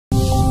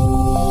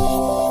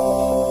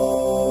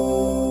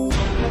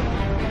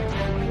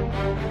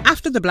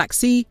the Black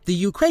Sea, the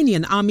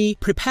Ukrainian army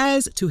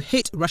prepares to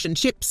hit Russian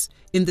ships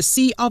in the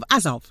Sea of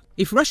Azov.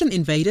 If Russian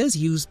invaders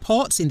use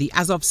ports in the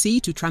Azov Sea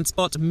to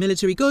transport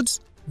military goods,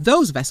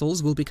 those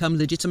vessels will become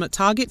legitimate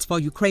targets for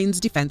Ukraine's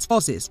defense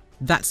forces.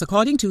 That's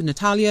according to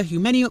Natalia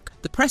Humeniuk,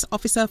 the press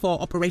officer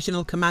for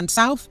Operational Command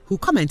South, who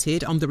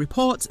commented on the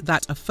report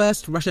that a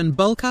first Russian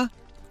bulker,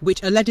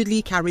 which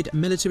allegedly carried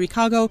military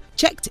cargo,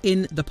 checked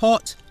in the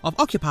port of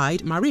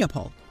occupied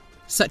Mariupol.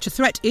 Such a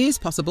threat is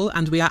possible,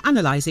 and we are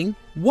analysing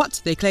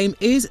what they claim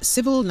is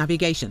civil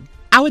navigation.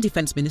 Our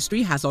Defence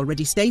Ministry has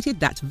already stated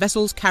that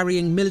vessels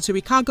carrying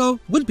military cargo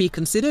would be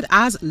considered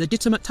as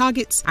legitimate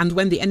targets, and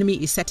when the enemy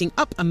is setting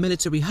up a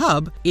military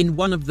hub in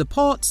one of the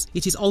ports,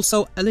 it is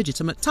also a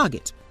legitimate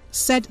target,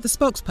 said the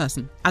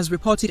spokesperson. As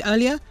reported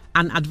earlier,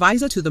 an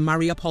advisor to the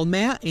Mariupol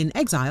mayor in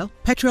exile,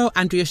 Petro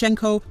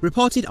Andriushchenko,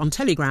 reported on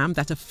Telegram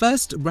that a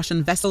first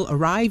Russian vessel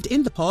arrived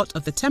in the port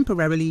of the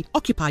temporarily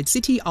occupied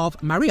city of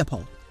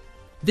Mariupol.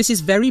 This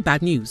is very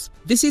bad news.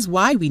 This is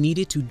why we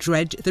needed to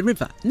dredge the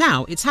river.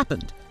 Now it's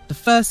happened. The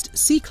first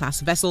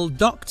C-class vessel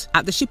docked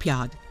at the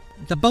shipyard.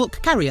 The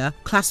bulk carrier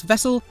class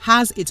vessel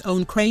has its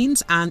own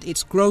cranes and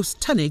its gross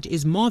tonnage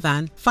is more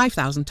than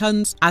 5,000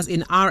 tons, as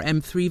in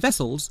RM3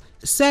 vessels,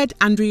 said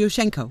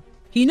Andriushchenko.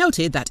 He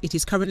noted that it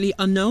is currently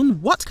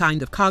unknown what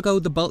kind of cargo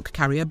the bulk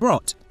carrier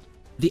brought.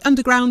 The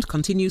underground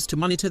continues to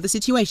monitor the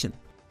situation.